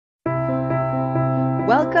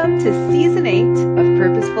Welcome to Season 8 of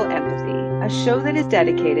Purposeful Empathy, a show that is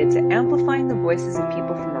dedicated to amplifying the voices of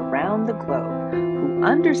people from around the globe who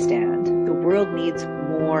understand the world needs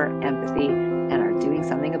more empathy and are doing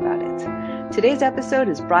something about it. Today's episode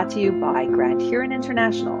is brought to you by Grand Huron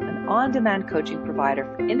International, an on-demand coaching provider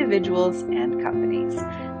for individuals and companies.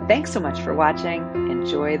 Thanks so much for watching.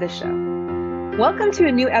 Enjoy the show. Welcome to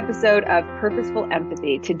a new episode of Purposeful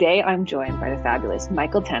Empathy. Today, I'm joined by the fabulous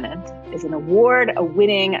Michael Tennant, is an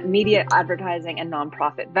award-winning media advertising and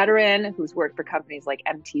nonprofit veteran who's worked for companies like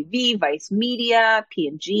MTV, Vice Media,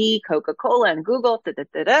 P&G, Coca-Cola, and Google.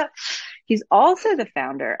 He's also the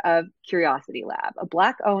founder of Curiosity Lab, a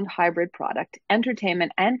Black-owned hybrid product,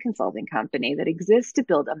 entertainment, and consulting company that exists to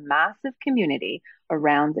build a massive community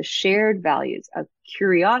around the shared values of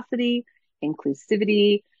curiosity,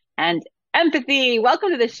 inclusivity, and empathy.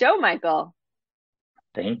 Welcome to the show, Michael.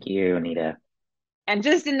 Thank you, Anita. And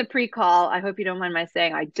just in the pre-call, I hope you don't mind my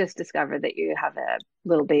saying, I just discovered that you have a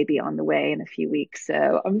little baby on the way in a few weeks.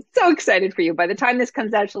 So I'm so excited for you. By the time this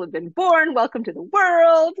comes out, she'll have been born. Welcome to the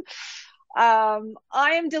world. I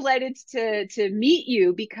am delighted to meet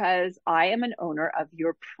you because I am an owner of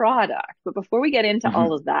your product. But before we get into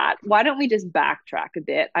all of that, why don't we just backtrack a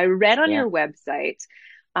bit? I read on your website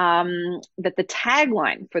that the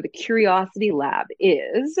tagline for the Curiosity Lab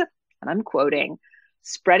is, and I'm quoting,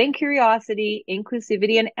 spreading curiosity,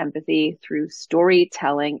 inclusivity, and empathy through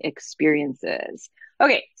storytelling experiences.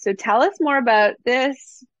 Okay, so tell us more about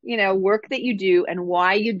this, work that you do and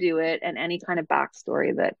why you do it, and any kind of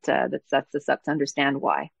backstory that sets us up to understand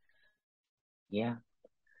why. Yeah.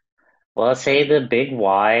 Well, I'll say the big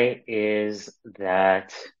why is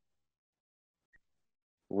that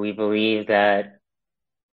we believe that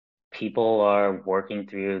people are working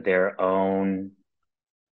through their own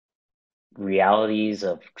realities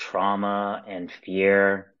of trauma and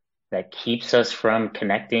fear that keeps us from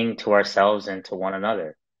connecting to ourselves and to one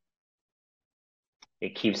another.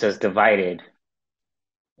 It keeps us divided.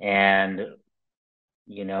 And,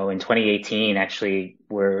 in 2018, actually,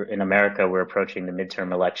 in America, we're approaching the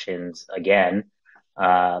midterm elections again.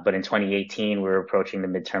 But in 2018, we're approaching the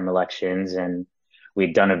midterm elections, and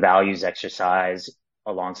we'd done a values exercise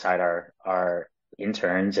alongside our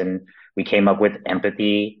interns, and we came up with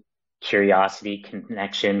empathy, curiosity,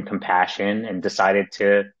 connection, compassion, and decided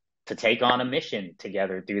to take on a mission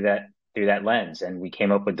together through that lens. And we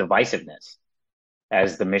came up with divisiveness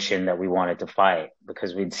as the mission that we wanted to fight,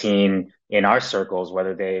 because we'd seen in our circles,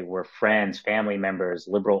 whether they were friends, family members,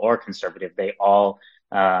 liberal or conservative, they all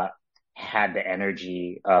had the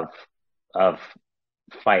energy of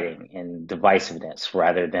fighting and divisiveness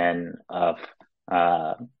rather than of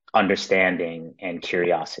understanding and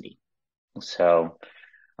curiosity. So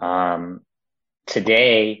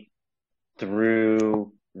today,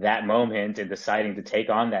 through that moment and deciding to take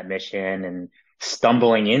on that mission and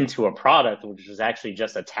stumbling into a product, which was actually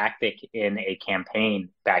just a tactic in a campaign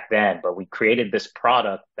back then, but we created this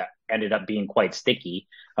product that ended up being quite sticky.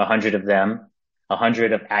 100 of them,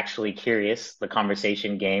 100 of Actually Curious, the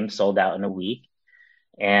conversation game, sold out in a week.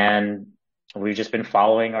 And we've just been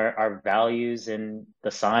following our values and the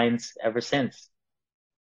signs ever since.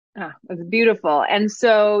 Ah, that's beautiful. And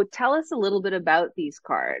so tell us a little bit about these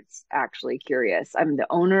cards, Actually Curious. I'm the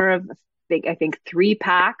owner of, I think 3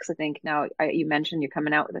 packs. I think now you mentioned you're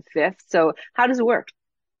coming out with a 5th. So how does it work?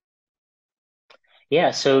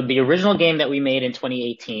 Yeah, so the original game that we made in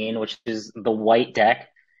 2018, which is the white deck,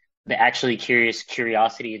 the Actually Curious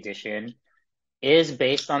Curiosity Edition, is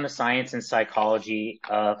based on the science and psychology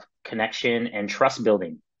of connection and trust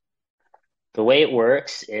building. The way it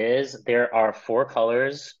works is there are 4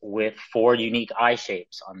 colors with 4 unique eye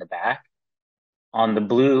shapes on the back. On the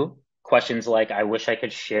blue, questions like, I wish I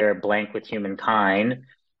could share blank with humankind.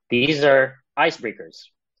 These are icebreakers.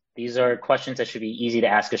 These are questions that should be easy to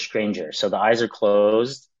ask a stranger. So the eyes are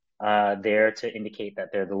closed there to indicate that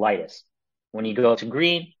they're the lightest. When you go to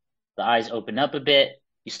green, the eyes open up a bit.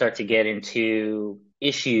 You start to get into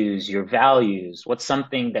issues, your values, what's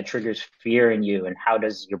something that triggers fear in you, and how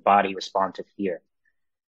does your body respond to fear?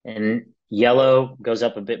 And yellow goes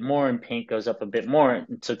up a bit more and pink goes up a bit more.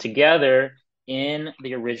 And so together in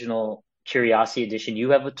the original Curiosity Edition,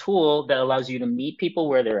 you have a tool that allows you to meet people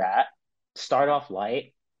where they're at, start off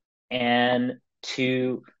light, and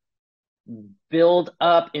to build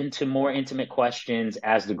up into more intimate questions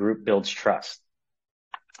as the group builds trust.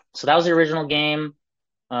 So that was the original game.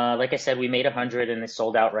 Like I said, we made 100 and they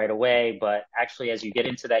sold out right away. But actually, as you get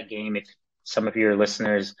into that game, if some of your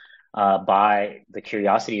listeners buy the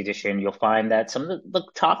Curiosity Edition, you'll find that some of the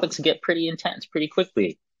topics get pretty intense pretty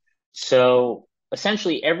quickly. So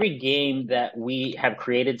essentially every game that we have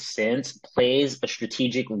created since plays a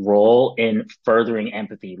strategic role in furthering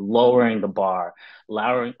empathy, lowering the bar,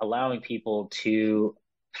 allowing people to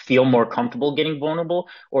feel more comfortable getting vulnerable,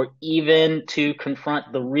 or even to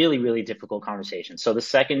confront the really, really difficult conversations. So the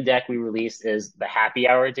second deck we released is the Happy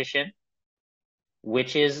Hour edition,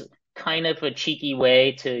 which is kind of a cheeky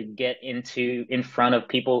way to get in front of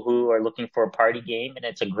people who are looking for a party game. And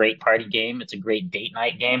it's a great party game. It's a great date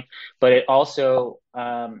night game, but it also,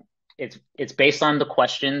 it's based on the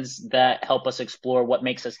questions that help us explore what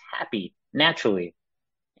makes us happy naturally.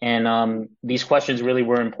 And these questions really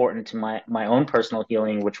were important to my own personal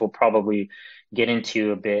healing, which we'll probably get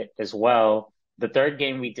into a bit as well. The third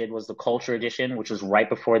game we did was the Culture Edition, which was right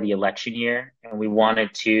before the election year, and we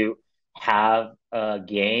wanted to have a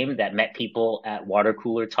game that met people at water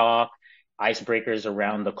cooler talk, icebreakers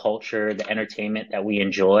around the culture, the entertainment that we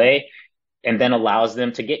enjoy, and then allows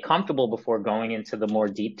them to get comfortable before going into the more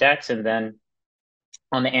deep decks. And then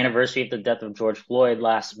on the anniversary of the death of George Floyd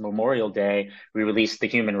last Memorial Day, we released the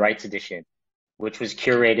Human Rights Edition, which was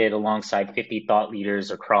curated alongside 50 thought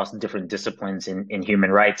leaders across different disciplines in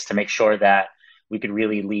human rights to make sure that we could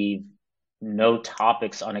really leave no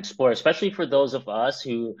topics unexplored, especially for those of us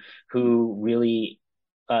who really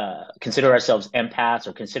consider ourselves empaths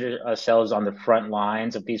or consider ourselves on the front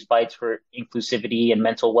lines of these fights for inclusivity and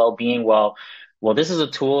mental well-being. Well, this is a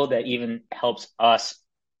tool that even helps us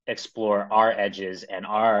explore our edges and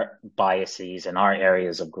our biases and our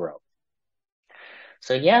areas of growth.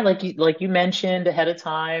 So yeah, like you mentioned ahead of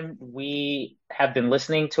time, we have been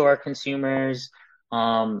listening to our consumers.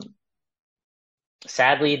 Um,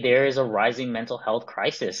 Sadly, there is a rising mental health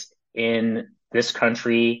crisis in this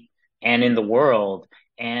country and in the world,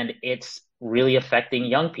 and it's really affecting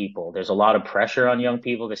young people. There's a lot of pressure on young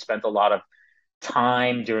people. They spent a lot of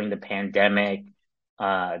time during the pandemic,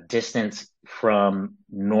 distance from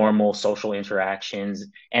normal social interactions,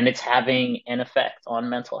 and it's having an effect on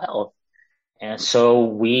mental health. And so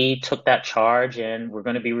we took that charge, and we're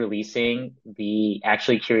going to be releasing the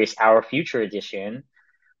Actually Curious Our Future edition,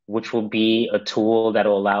 which will be a tool that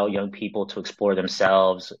will allow young people to explore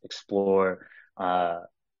themselves, explore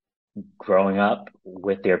growing up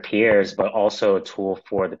with their peers, but also a tool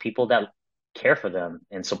for the people that care for them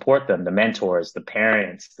and support them, the mentors, the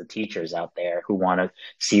parents, the teachers out there who want to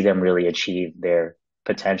see them really achieve their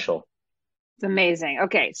potential. It's amazing.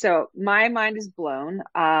 Okay, so my mind is blown.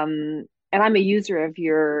 And I'm a user of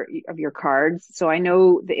your cards, so I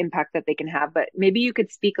know the impact that they can have, but maybe you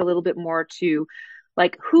could speak a little bit more to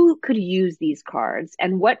like who could use these cards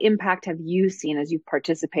and what impact have you seen as you've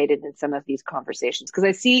participated in some of these conversations? Because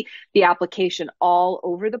I see the application all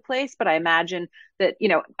over the place, but I imagine that, you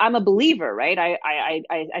know, I'm a believer, right?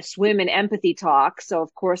 I swim in empathy talk, so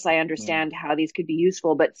of course I Yeah. understand how these could be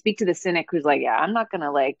useful, but speak to the cynic who's like, yeah, I'm not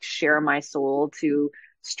gonna like share my soul to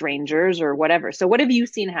strangers or whatever. So what have you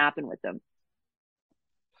seen happen with them?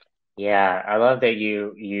 Yeah, I love that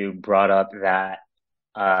you brought up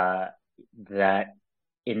uh that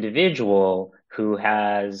individual who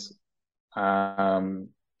has um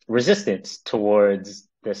resistance towards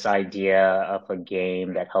this idea of a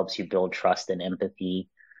game that helps you build trust and empathy.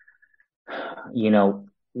 You know,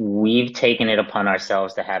 we've taken it upon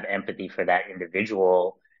ourselves to have empathy for that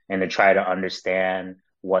individual and to try to understand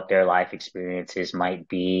what their life experiences might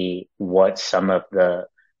be, what some of the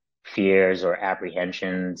fears or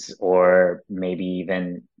apprehensions, or maybe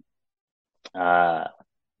even uh,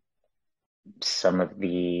 some of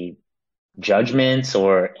the judgments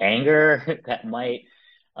or anger that might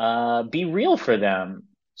be real for them.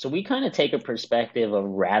 So we kind of take a perspective of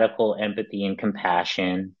radical empathy and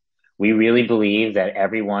compassion. We really believe that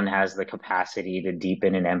everyone has the capacity to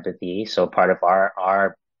deepen in empathy. So part of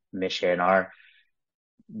our mission, our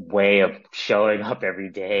way of showing up every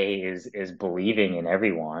day is believing in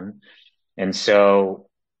everyone. And so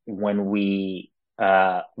when we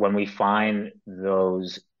find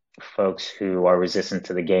those folks who are resistant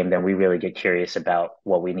to the game, then we really get curious about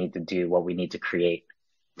what we need to do, what we need to create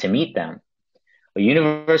to meet them. A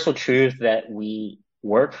universal truth that we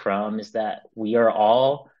work from is that we are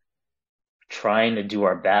all trying to do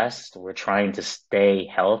our best. We're trying to stay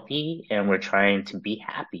healthy and we're trying to be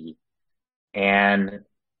happy. And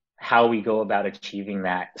how we go about achieving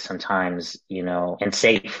that sometimes, you know, and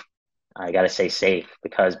safe. I gotta say safe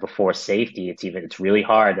because before safety, it's really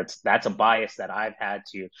hard. That's a bias that I've had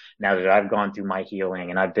to now that I've gone through my healing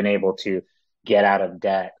and I've been able to get out of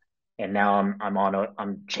debt. And now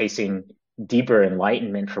I'm chasing deeper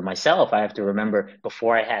enlightenment for myself. I have to remember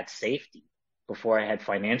before I had safety, before I had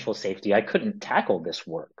financial safety, I couldn't tackle this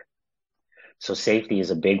work. So safety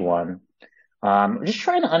is a big one. Just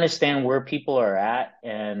trying to understand where people are at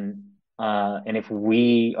and if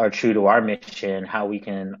we are true to our mission, how we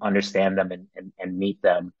can understand them and meet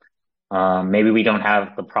them. Maybe we don't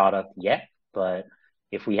have the product yet, but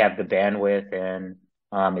if we have the bandwidth and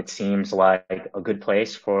it seems like a good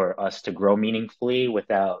place for us to grow meaningfully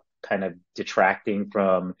without kind of detracting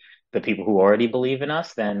from the people who already believe in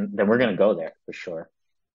us, then we're going to go there for sure.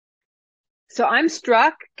 So I'm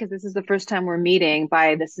struck because this is the first time we're meeting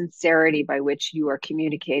by the sincerity by which you are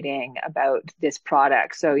communicating about this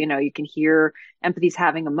product. So, you can hear empathy's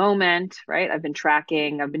having a moment, right? I've been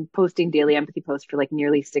posting daily empathy posts for like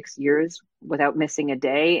nearly 6 years without missing a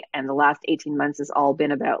day. And the last 18 months has all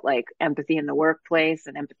been about like empathy in the workplace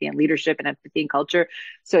and empathy in leadership and empathy in culture.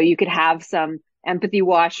 So you could have some empathy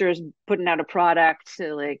washers putting out a product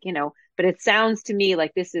to but it sounds to me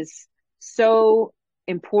like this is so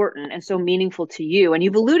important and so meaningful to you. And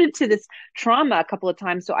you've alluded to this trauma a couple of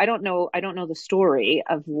times, so I don't know the story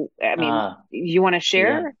of, I mean, you want to Yeah.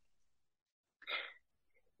 share?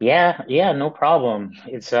 Yeah, no problem.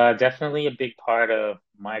 It's definitely a big part of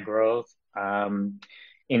my growth. In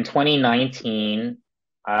 2019,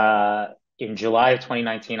 uh, in July of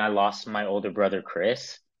 2019, I lost my older brother,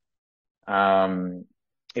 Chris. Um,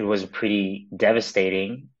 it was pretty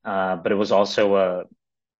devastating, but it was also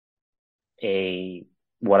a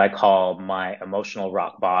what I call my emotional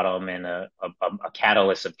rock bottom and a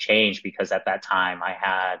catalyst of change because at that time I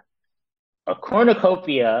had a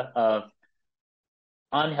cornucopia of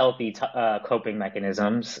unhealthy coping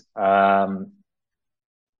mechanisms. Being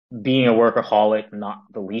a workaholic, not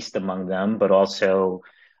the least among them, but also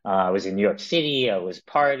I was in New York City. I was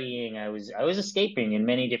partying. I was escaping in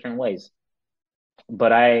many different ways.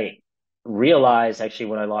 But I realized actually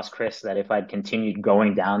when I lost Chris that if I'd continued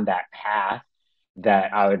going down that path,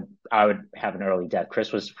 that I would have an early death.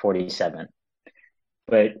 Chris was 47.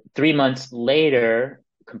 But 3 months later,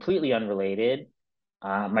 completely unrelated,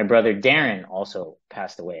 my brother Darren also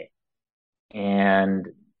passed away. And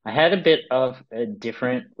I had a bit of a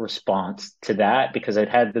different response to that because I'd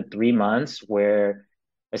had the 3 months where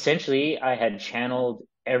essentially I had channeled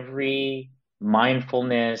every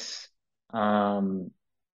mindfulness, um,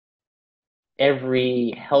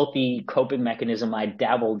 every healthy coping mechanism I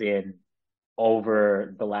dabbled in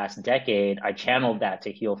over the last decade. I channeled that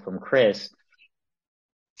to heal from Chris.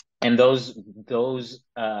 And those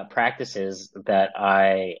practices that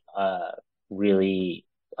I really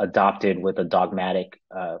adopted with a dogmatic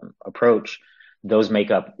approach, those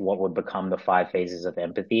make up what would become the five phases of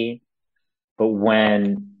empathy. But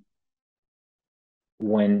when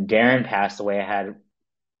Darren passed away, I had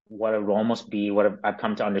what would almost be what I've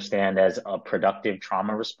come to understand as a productive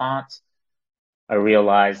trauma response. I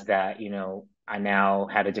realized that, I now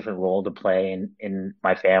had a different role to play in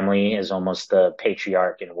my family as almost the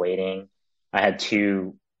patriarch in waiting. I had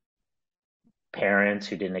two parents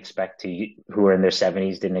who were in their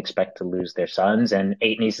 70s, didn't expect to lose their sons, and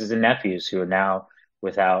eight nieces and nephews who are now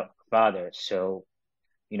without fathers. So,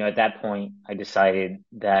 at that point, I decided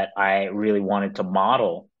that I really wanted to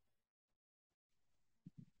model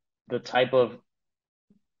the type of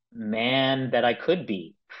man that I could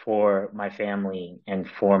be for my family and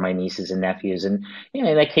for my nieces and nephews. And,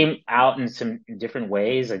 that came out in some different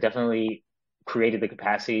ways. I definitely created the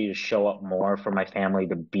capacity to show up more for my family,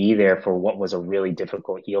 to be there for what was a really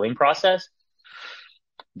difficult healing process.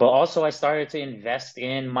 But also I started to invest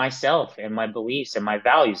in myself and my beliefs and my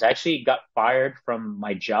values. I actually got fired from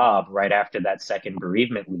my job right after that second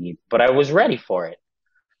bereavement leave, but I was ready for it.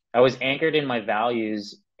 I was anchored in my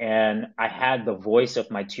values and I had the voice of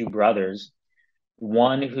my two brothers,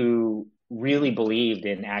 one who really believed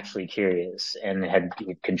in Actually Curious and had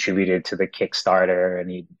contributed to the Kickstarter and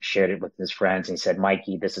he shared it with his friends and he said,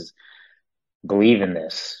 Mikey, believe in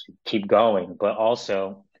this, keep going. But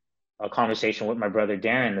also a conversation with my brother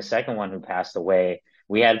Darren, the second one who passed away.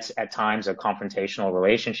 We had at times a confrontational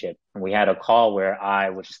relationship and we had a call where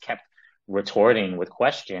I just kept retorting with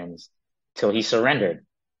questions till he surrendered.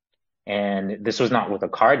 And this was not with a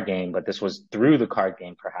card game, but this was through the card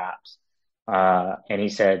game, perhaps. And he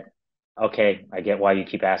said, okay, I get why you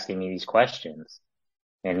keep asking me these questions.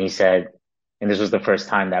 And he said, and this was the first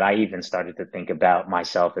time that I even started to think about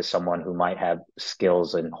myself as someone who might have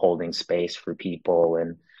skills in holding space for people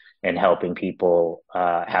and helping people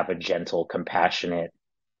have a gentle, compassionate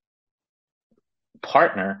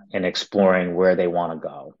partner in exploring where they want to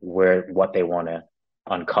go, what they want to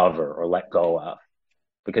uncover or let go of.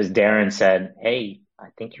 Because Darren said, "Hey, I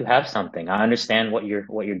think you have something. I understand what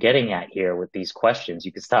you're getting at here with these questions.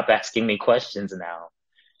 You can stop asking me questions now,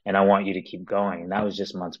 and I want you to keep going." And that was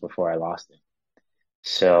just months before I lost it.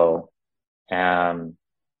 So, um,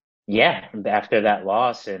 yeah, after that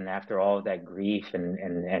loss and after all of that grief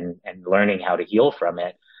and learning how to heal from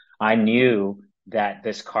it, I knew that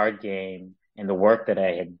this card game and the work that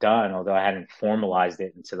I had done, although I hadn't formalized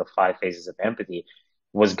it into the five phases of empathy,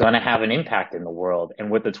 was going to have an impact in the world.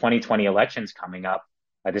 And with the 2020 elections coming up,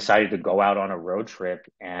 I decided to go out on a road trip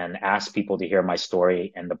and ask people to hear my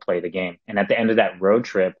story and to play the game. And at the end of that road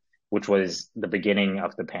trip, which was the beginning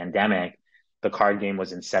of the pandemic, the card game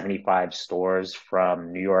was in 75 stores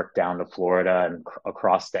from New York down to Florida and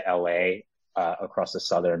across to LA, across the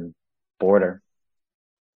southern border.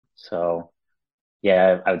 So,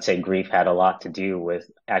 yeah, I would say grief had a lot to do with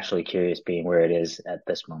Actually Curious being where it is at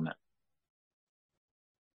this moment.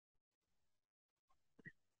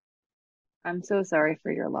 I'm so sorry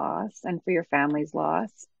for your loss and for your family's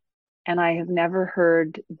loss. And I have never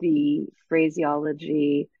heard the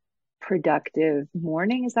phraseology productive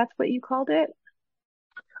mourning. Is that what you called it?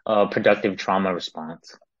 Productive trauma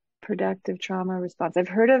response. Productive trauma response. I've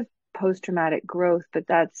heard of post-traumatic growth, but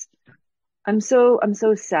I'm so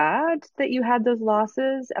sad that you had those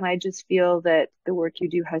losses. And I just feel that the work you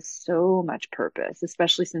do has so much purpose,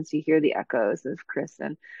 especially since you hear the echoes of Chris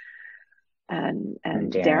And and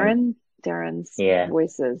Darren, Darren's yeah.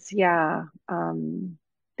 voices. Yeah.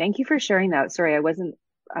 Thank you for sharing that. Sorry, I wasn't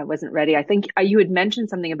ready. I think you had mentioned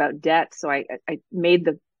something about debt, so I made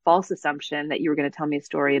the false assumption that you were going to tell me a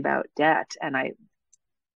story about debt, and I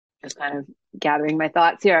was kind of gathering my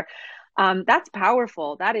thoughts here. That's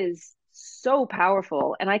powerful. That is so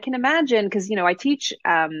powerful, and I can imagine because I teach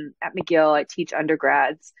at McGill. I teach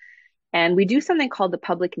undergrads, and we do something called the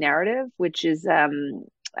public narrative, which is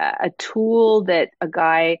a tool that a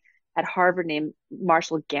guy at Harvard named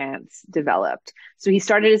Marshall Gantz developed. So he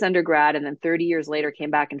started his undergrad and then 30 years later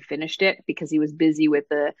came back and finished it because he was busy with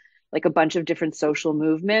a bunch of different social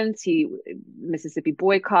movements. Mississippi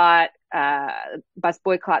boycott, bus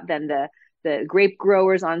boycott, then the grape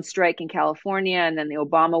growers on strike in California, and then the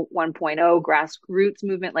Obama 1.0 grassroots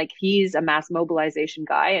movement. Like he's a mass mobilization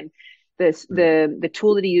guy, and the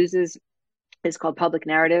tool that he uses is called public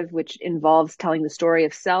narrative, which involves telling the story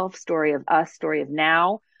of self, story of us, story of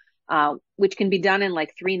now, which can be done in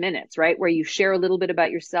like 3 minutes, right? Where you share a little bit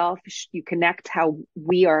about yourself, you connect how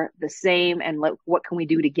we are the same, and what can we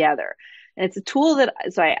do together. And it's a tool that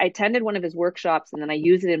I attended one of his workshops, and then I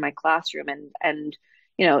use it in my classroom, and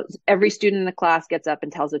every student in the class gets up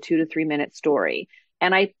and tells a 2 to 3 minute story,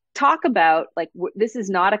 and I talk about like this is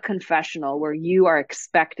not a confessional where you are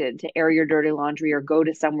expected to air your dirty laundry or go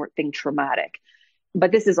to something traumatic,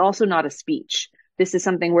 but this is also not a speech. This is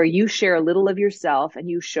something where you share a little of yourself and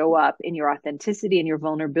you show up in your authenticity and your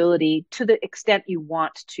vulnerability to the extent you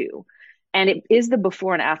want to. And it is the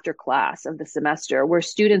before and after class of the semester where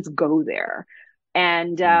students go there,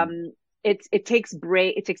 and it takes a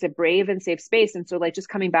brave and safe space. And so, like, just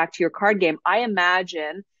coming back to your card game, I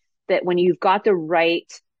imagine that when you've got the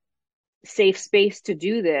right safe space to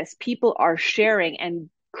do this, people are sharing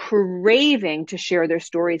and craving to share their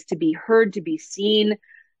stories, to be heard, to be seen,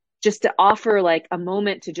 just to offer like a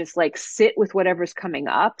moment to just like sit with whatever's coming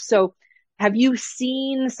up. So have you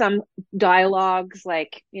seen some dialogues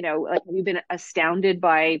like have you been astounded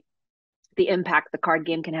by the impact the card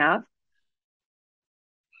game can have?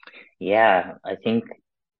 Yeah, I think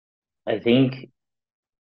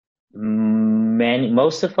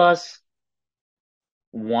most of us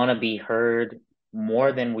want to be heard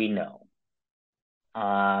more than we know.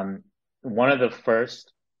 One of the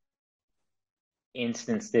first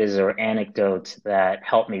instances or anecdotes that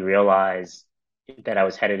helped me realize that I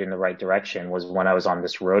was headed in the right direction was when I was on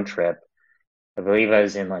this road trip. I believe I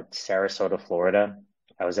was in like Sarasota, Florida.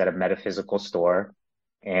 I was at a metaphysical store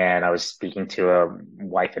and I was speaking to a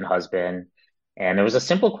wife and husband. And there was a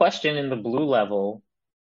simple question in the blue level,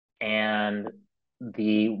 and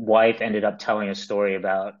the wife ended up telling a story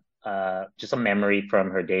about just a memory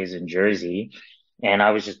from her days in Jersey. And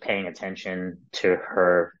I was just paying attention to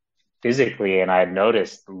her physically, and I had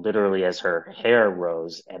noticed literally as her hair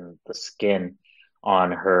rose and the skin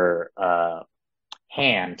on her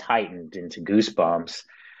hand tightened into goosebumps.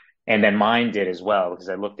 And then mine did as well, because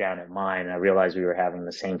I looked down at mine and I realized we were having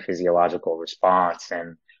the same physiological response.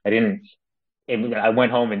 And I didn't, I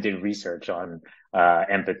went home and did research on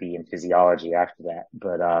empathy and physiology after that.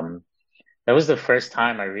 But that was the first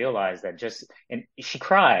time I realized that and she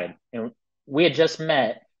cried, and we had just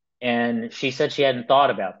met, and she said she hadn't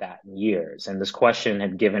thought about that in years. And this question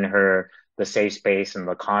had given her the safe space and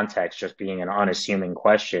the context, just being an unassuming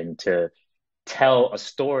question to tell a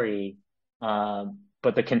story.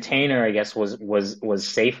 But the container, I guess, was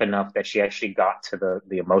safe enough that she actually got to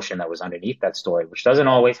the emotion that was underneath that story, which doesn't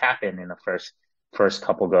always happen in the first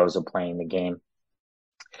couple goes of playing the game.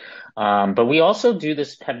 But we also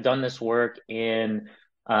have done this work in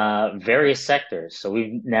various sectors. So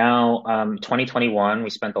we've now, 2021, we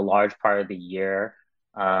spent a large part of the year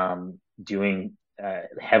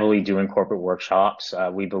heavily doing corporate workshops.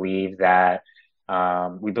 We believe that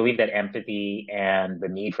empathy and the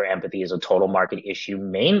need for empathy is a total market issue,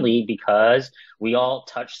 mainly because we all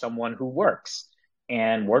touch someone who works.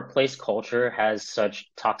 And workplace culture has such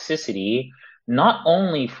toxicity, not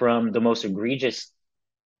only from the most egregious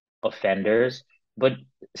offenders, but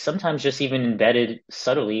sometimes just even embedded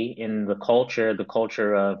subtly in the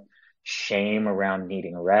culture of shame around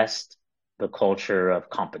needing rest, the culture of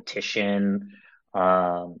competition,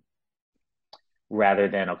 um, rather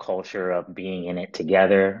than a culture of being in it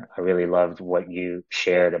together. I really loved what you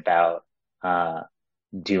shared about uh,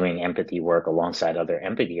 doing empathy work alongside other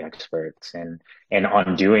empathy experts and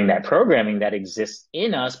on doing that programming that exists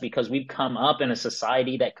in us because we've come up in a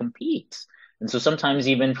society that competes. And so sometimes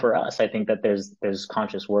even for us, I think that there's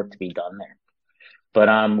conscious work to be done there.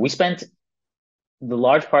 But we spent the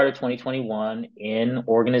large part of 2021 in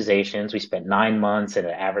organizations. We spent 9 months at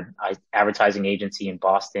an advertising agency in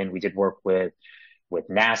Boston. We did work with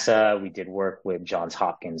NASA. We did work with Johns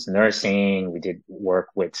Hopkins Nursing. We did work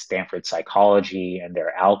with Stanford Psychology and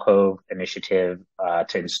their Alcove initiative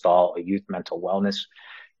to install a youth mental wellness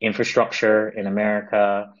infrastructure in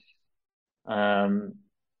America. Um,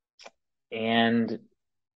 and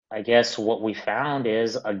I guess what we found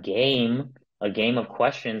is a game of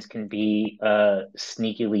questions can be a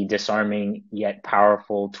sneakily disarming yet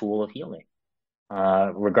powerful tool of healing,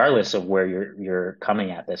 regardless of where you're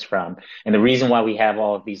coming at this from. And the reason why we have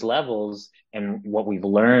all of these levels and what we've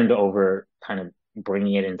learned over kind of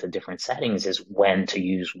bringing it into different settings is when to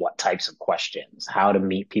use what types of questions, how to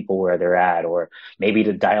meet people where they're at, or maybe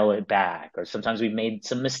to dial it back. Or sometimes we've made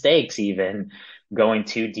some mistakes even going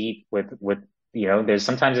too deep with there's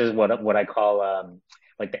sometimes there's what I call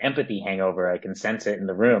like the empathy hangover. I can sense it in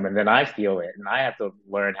the room and then I feel it and I have to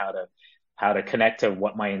learn how to connect to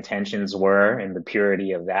what my intentions were and the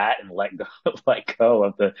purity of that and let go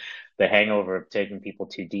of the hangover of taking people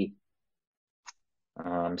too deep.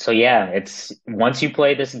 So yeah, it's once you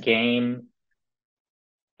play this game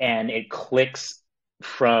and it clicks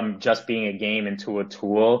from just being a game into a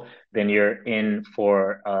tool, then you're in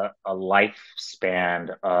for a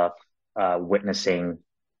lifespan of witnessing,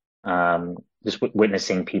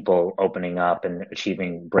 witnessing people opening up and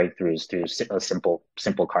achieving breakthroughs through a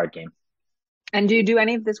simple card game. And do you do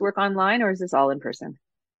any of this work online or is this all in person?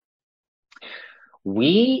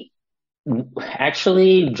 We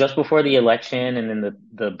actually, just before the election and in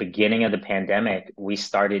the beginning of the pandemic, we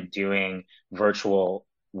started doing virtual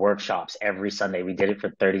workshops every Sunday. We did it for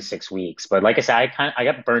 36 weeks. But like I said, I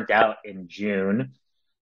got burnt out in June.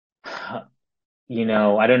 I don't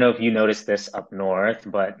know if you noticed this up north,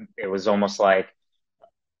 but it was almost like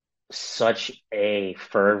such a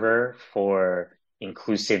fervor for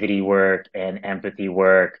inclusivity work and empathy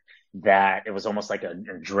work that it was almost like an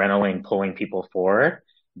adrenaline pulling people forward.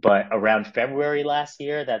 But around February last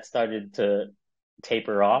year, that started to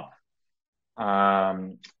taper off.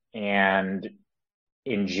 And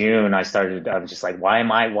in June, I was just like, why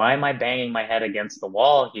am I banging my head against the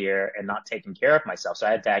wall here and not taking care of myself? So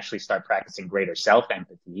I had to actually start practicing greater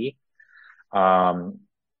self-empathy. Um,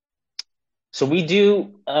 so we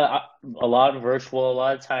do a lot of virtual. A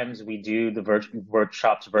lot of times we do the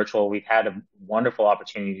workshops virtual. We've had a wonderful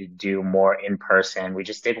opportunity to do more in person. We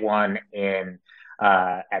just did one in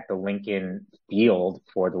at the Lincoln Field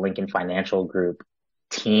for the Lincoln Financial Group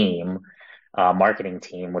team, marketing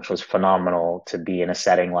team, which was phenomenal to be in a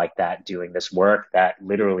setting like that, doing this work that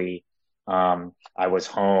literally I was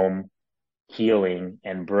home healing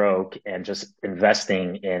and broke and just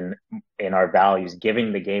investing in our values,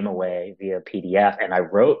 giving the game away via PDF. And I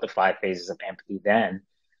wrote the 5 phases of empathy then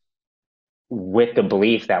with the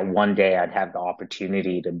belief that one day I'd have the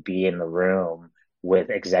opportunity to be in the room with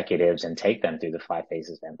executives and take them through the 5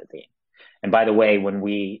 phases of empathy. And by the way, when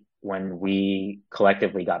we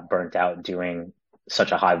collectively got burnt out doing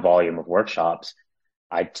such a high volume of workshops,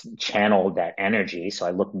 I channeled that energy. So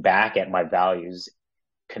I looked back at my values,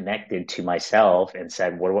 connected to myself and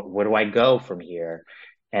said, where do I go from here?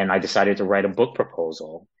 And I decided to write a book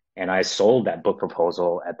proposal and I sold that book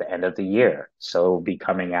proposal at the end of the year. So be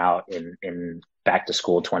coming out in back to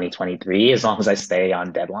school 2023, as long as I stay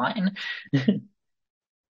on deadline.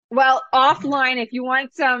 Well, offline, if you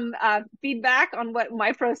want some feedback on what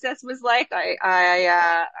my process was like,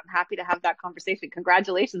 I'm happy to have that conversation.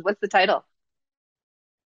 Congratulations. What's the title?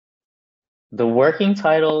 The working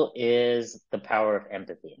title is The Power of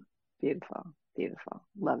Empathy. Beautiful, beautiful.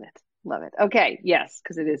 Love it. Love it. Okay, yes,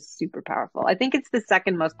 because it is super powerful. I think it's the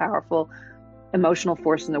second most powerful emotional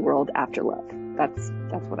force in the world after love. That's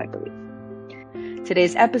what I believe.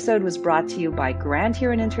 Today's episode was brought to you by Grand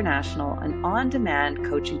Huron International, an on-demand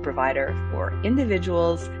coaching provider for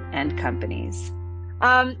individuals and companies. You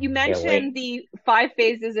Can't mentioned wait. the 5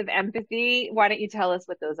 phases of empathy. Why don't you tell us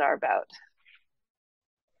what those are about?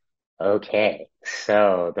 Okay,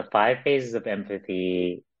 so the 5 phases of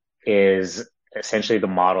empathy is essentially the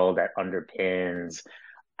model that underpins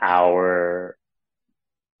our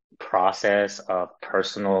process of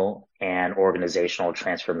personal and organizational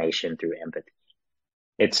transformation through empathy.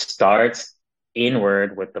 It starts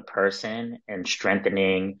inward with the person and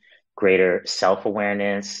strengthening greater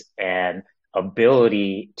self-awareness and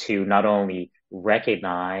ability to not only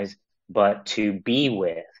recognize, but to be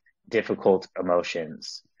with difficult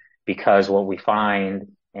emotions. Because what we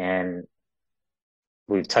find, and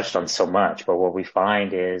we've touched on so much, but what we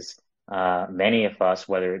find is many of us,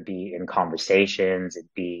 whether it be in conversations, it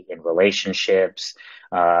be in relationships,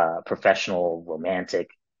 professional,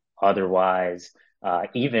 romantic, otherwise,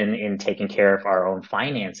 even in taking care of our own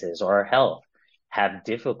finances or our health, have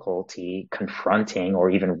difficulty confronting or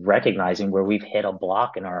even recognizing where we've hit a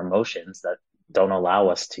block in our emotions that don't allow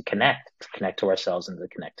us to connect to ourselves and to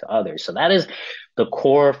connect to others. So that is the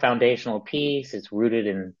core foundational piece. It's rooted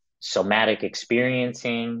in somatic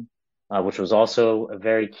experiencing, which was also a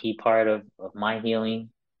very key part of my healing.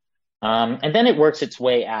 And then it works its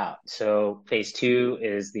way out. So phase two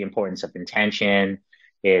is the importance of intention.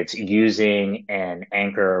 It's using an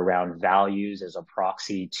anchor around values as a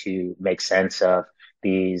proxy to make sense of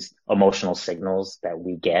these emotional signals that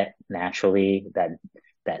we get naturally,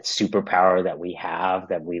 that superpower that we have,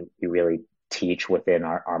 that we really teach within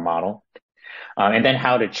our model. And then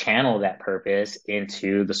how to channel that purpose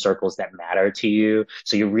into the circles that matter to you.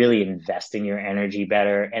 So you're really investing your energy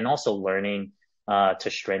better and also learning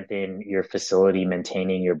to strengthen your facility,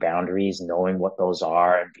 maintaining your boundaries, knowing what those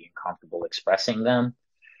are and being comfortable expressing them.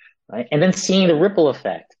 Right. And then seeing the ripple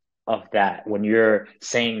effect of that when you're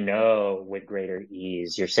saying no with greater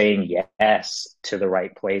ease, you're saying yes to the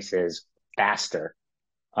right places faster,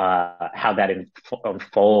 how that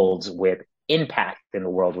unfolds with impact in the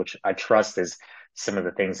world, which I trust is some of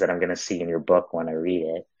the things that I'm going to see in your book when I read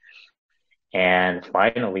it. And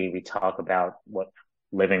finally, we talk about what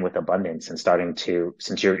living with abundance and starting to,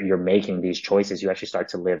 since you're making these choices, you actually start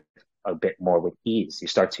to live a bit more with ease. I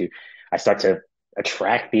start to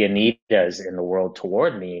attract the Anitas in the world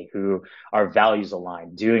toward me who are values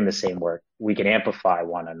aligned, doing the same work. We can amplify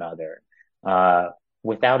one another,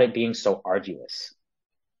 without it being so arduous.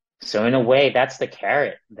 So in a way, that's the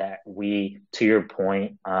carrot that we, to your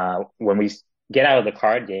point, when we get out of the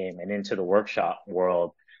card game and into the workshop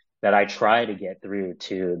world, that I try to get through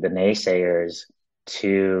to the naysayers,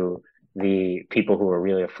 to the people who are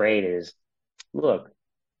really afraid is, look,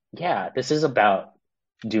 yeah, this is about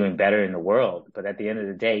doing better in the world. But at the end of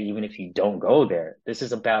the day, even if you don't go there, this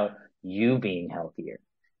is about you being healthier,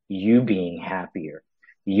 you being happier,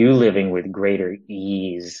 you living with greater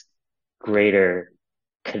ease, greater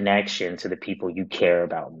connection to the people you care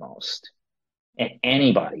about most. And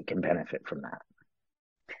anybody can benefit from that.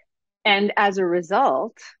 And as a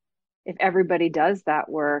result, if everybody does that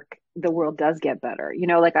work, the world does get better.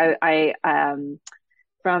 Like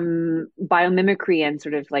from biomimicry and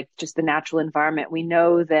sort of like just the natural environment, we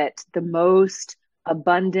know that the most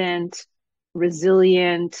abundant,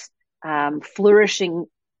 resilient, flourishing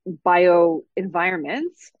bio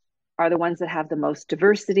environments are the ones that have the most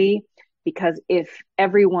diversity. Because if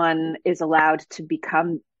everyone is allowed to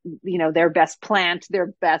become, their best plant,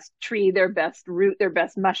 their best tree, their best root, their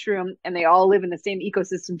best mushroom, and they all live in the same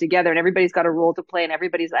ecosystem together, and everybody's got a role to play, and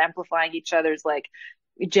everybody's amplifying each other's like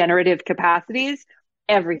generative capacities,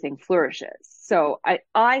 everything flourishes. So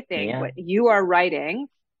I think Yeah. what you are writing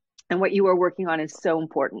and what you are working on is so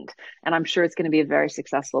important, and I'm sure it's going to be a very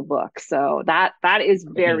successful book. So that is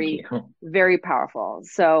Thank very, you. very powerful.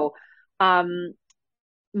 So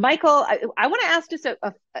Michael, I want to ask just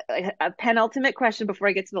a penultimate question before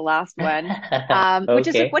I get to the last one, which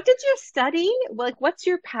is like, Okay. what did you study? Like, what's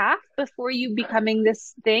your path before you becoming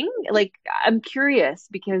this thing? Like, I'm curious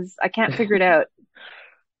because I can't figure it out.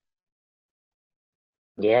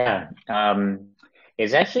 Yeah.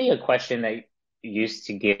 It's actually a question that used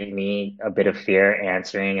to give me a bit of fear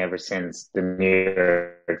answering ever since the New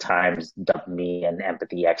York Times dubbed me an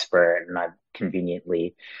empathy expert, and I've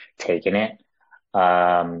conveniently taken it.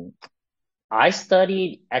 Um, I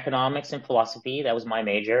studied economics and philosophy. That was my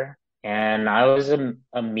major. And I was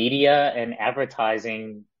a media and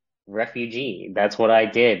advertising refugee. That's what I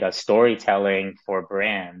did, storytelling for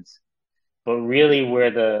brands. But really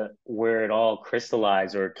where it all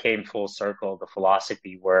crystallized or came full circle, the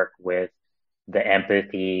philosophy work with the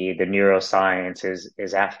empathy, the neuroscience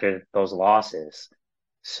is after those losses.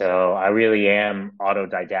 So I really am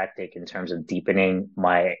autodidactic in terms of deepening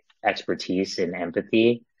my expertise in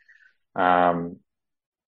empathy. Um,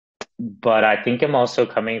 but I think I'm also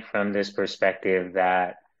coming from this perspective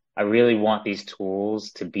that I really want these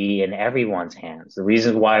tools to be in everyone's hands. The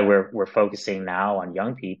reason why we're focusing now on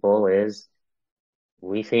young people is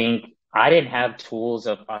we think I didn't have tools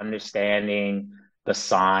of understanding the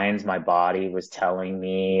signs my body was telling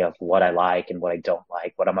me of what I like and what I don't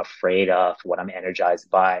like, what I'm afraid of, what I'm energized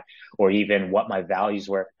by, or even what my values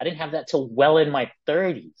were. I didn't have that till well in my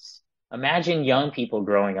 30s. Imagine young people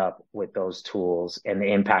growing up with those tools and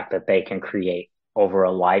the impact that they can create over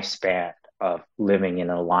a lifespan of living in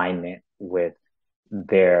alignment with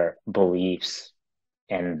their beliefs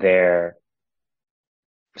and their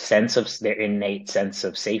innate sense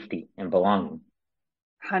of safety and belonging.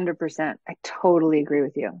 100%. I totally agree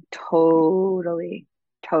with you. Totally,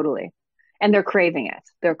 totally. And they're craving it.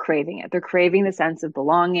 They're craving it. They're craving the sense of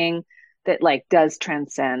belonging that like does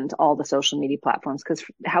transcend all the social media platforms. Because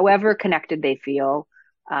however connected they feel,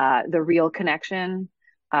 the real connection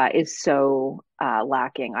is so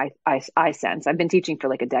lacking. I sense. I've been teaching for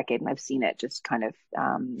like a decade and I've seen it just kind of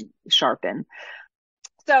sharpen.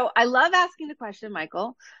 So I love asking the question,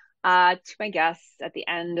 Michael, to my guests at the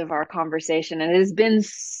end of our conversation. And it has been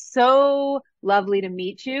so lovely to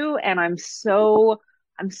meet you. And I'm so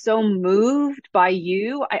moved by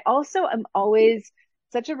you. I also am always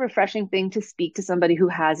such a refreshing thing to speak to somebody who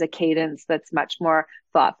has a cadence that's much more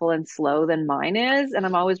thoughtful and slow than mine is. And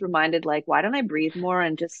I'm always reminded, like, why don't I breathe more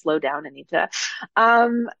and just slow down, Anita?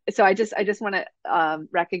 So I just want to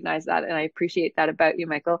recognize that, and I appreciate that about you,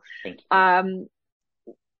 Michael. Thank you. Um,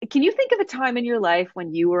 can you think of a time in your life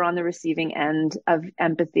when you were on the receiving end of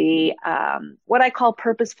empathy, what I call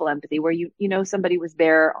purposeful empathy, where you know somebody was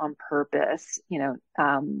there on purpose,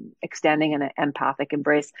 extending an empathic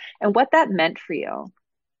embrace, and what that meant for you?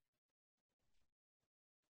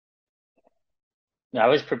 I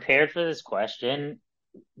was prepared for this question,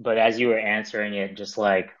 but as you were answering it, just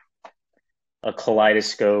like a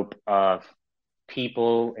kaleidoscope of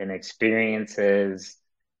people and experiences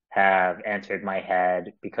have entered my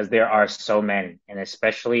head because there are so many, and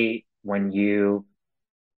especially when you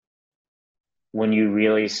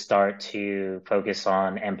really start to focus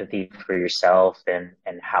on empathy for yourself and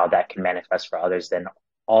how that can manifest for others, then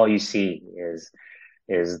all you see is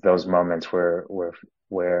those moments where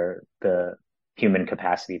the human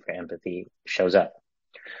capacity for empathy shows up.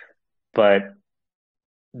 But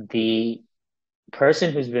the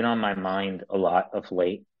person who's been on my mind a lot of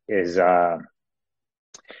late is a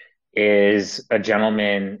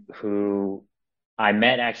gentleman who I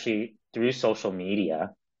met actually through social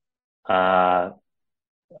media. Uh,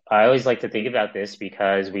 I always like to think about this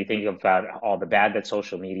because we think about all the bad that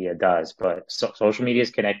social media does, but social media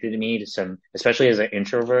has connected me to some, especially as an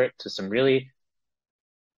introvert, to some really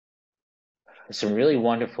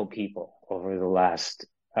wonderful people over the last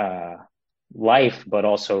uh, life, but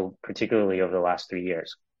also particularly over the last 3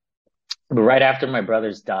 years. But right after my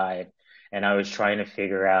brothers died, and I was trying to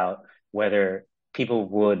figure out whether people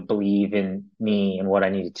would believe in me and what I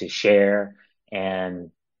needed to share,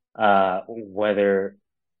 and whether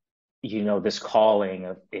this calling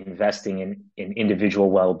of investing in individual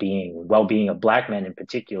well-being of Black men in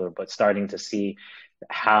particular, but starting to see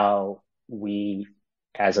how we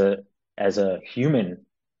as a human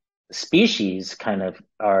species kind of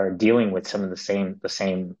are dealing with some of the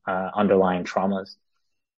same underlying traumas.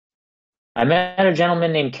 I met a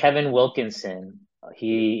gentleman named Kevin Wilkinson.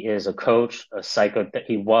 He is a coach,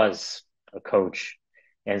 he was a coach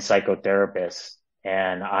and psychotherapist,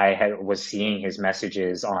 and was seeing his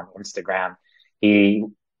messages on Instagram. He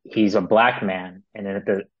he's a Black man, and at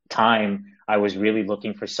the time, I was really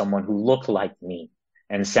looking for someone who looked like me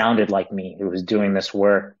and sounded like me, who was doing this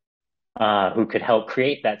work, who could help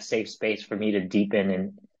create that safe space for me to deepen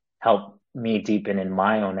and help me deepen in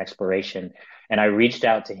my own exploration. And I reached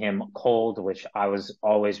out to him cold, which I was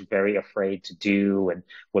always very afraid to do and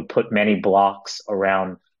would put many blocks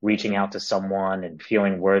around reaching out to someone and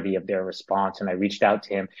feeling worthy of their response. And I reached out to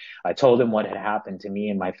him. I told him what had happened to me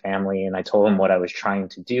and my family, and I told him what I was trying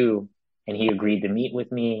to do. And he agreed to meet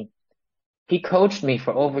with me. He coached me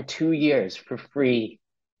for over 2 years for free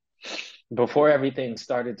before everything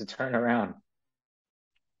started to turn around.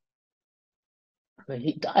 But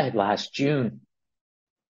he died last June.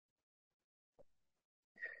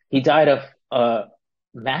 He died of a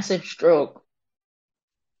massive stroke.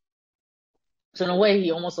 So in a way, he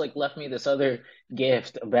almost like left me this other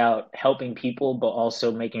gift about helping people, but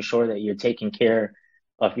also making sure that you're taking care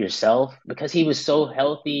of yourself, because he was so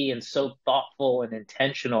healthy and so thoughtful and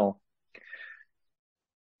intentional.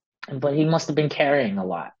 But he must have been carrying a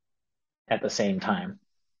lot at the same time.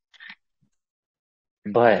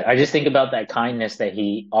 But I just think about that kindness that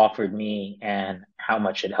he offered me and how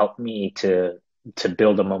much it helped me to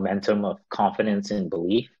build a momentum of confidence and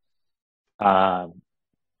belief. Um,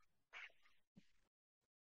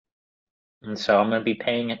 and so I'm going to be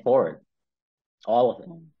paying it forward, all of it.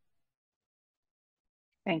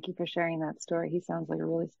 Thank you for sharing that story. He sounds like a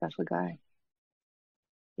really special guy.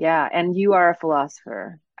 Yeah, and you are a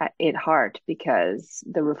philosopher at heart, because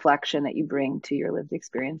the reflection that you bring to your lived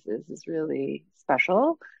experiences is really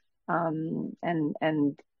special,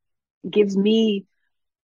 and gives me,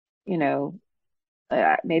 you know,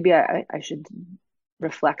 maybe I should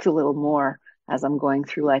reflect a little more as I'm going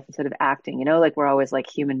through life instead of acting. You know, like we're always like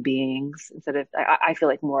human beings instead of, I feel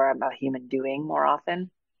like more about human doing more often.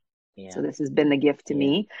 Yeah. So this has been the gift to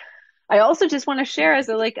me. I also just want to share as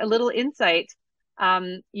a little insight.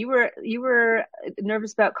 You were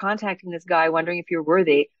nervous about contacting this guy, wondering if you're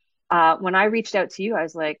worthy. When I reached out to you, I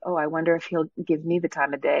was like, oh, I wonder if he'll give me the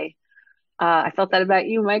time of day. I felt that about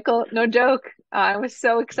you, Michael. No joke. I was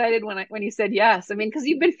so excited when you said yes. I mean, because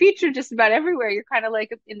you've been featured just about everywhere. You're kind of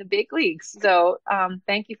like in the big leagues. So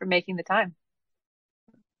thank you for making the time.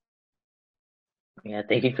 Yeah,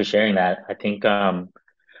 thank you for sharing that. I think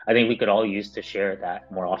we could all use to share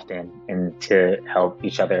that more often and to help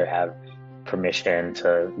each other have permission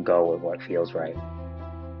to go with what feels right.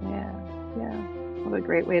 Yeah. What a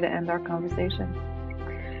great way to end our conversation.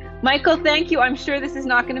 Michael, thank you. I'm sure this is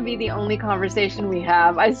not going to be the only conversation we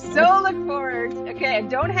have. I so look forward. Okay, and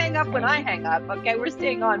don't hang up when I hang up. Okay, we're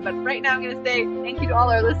staying on. But right now I'm going to say thank you to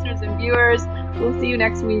all our listeners and viewers. We'll see you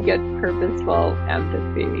next week at Purposeful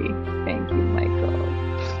Empathy. Thank you, Michael.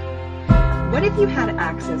 What if you had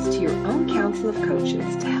access to your own council of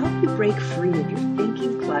coaches to help you break free of your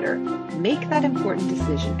thinking clutter, make that important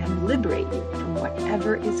decision, and liberate you from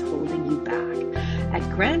whatever is holding you back? At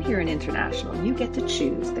Grand Huron International, you get to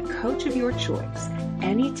choose the coach of your choice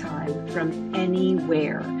anytime from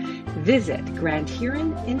anywhere. Visit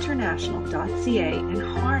grandhuroninternational.ca and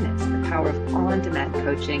harness the power of on-demand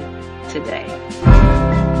coaching today.